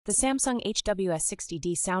The Samsung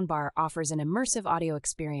HW-S60D Soundbar offers an immersive audio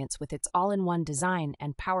experience with its all-in-one design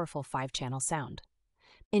and powerful 5-channel sound.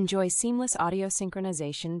 Enjoy seamless audio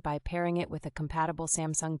synchronization by pairing it with a compatible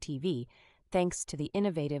Samsung TV thanks to the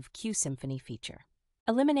innovative Q-Symphony feature.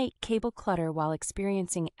 Eliminate cable clutter while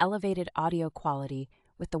experiencing elevated audio quality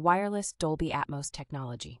with the Wireless Dolby Atmos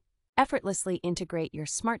technology. Effortlessly integrate your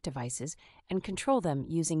smart devices and control them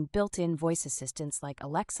using built-in voice assistants like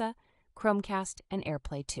Alexa, Chromecast, and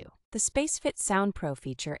Airplay 2. The SpaceFit Sound Pro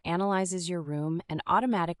feature analyzes your room and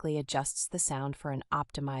automatically adjusts the sound for an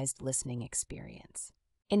optimized listening experience.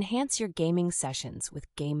 Enhance your gaming sessions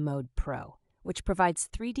with Game Mode Pro, which provides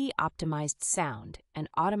 3D optimized sound and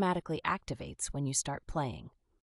automatically activates when you start playing.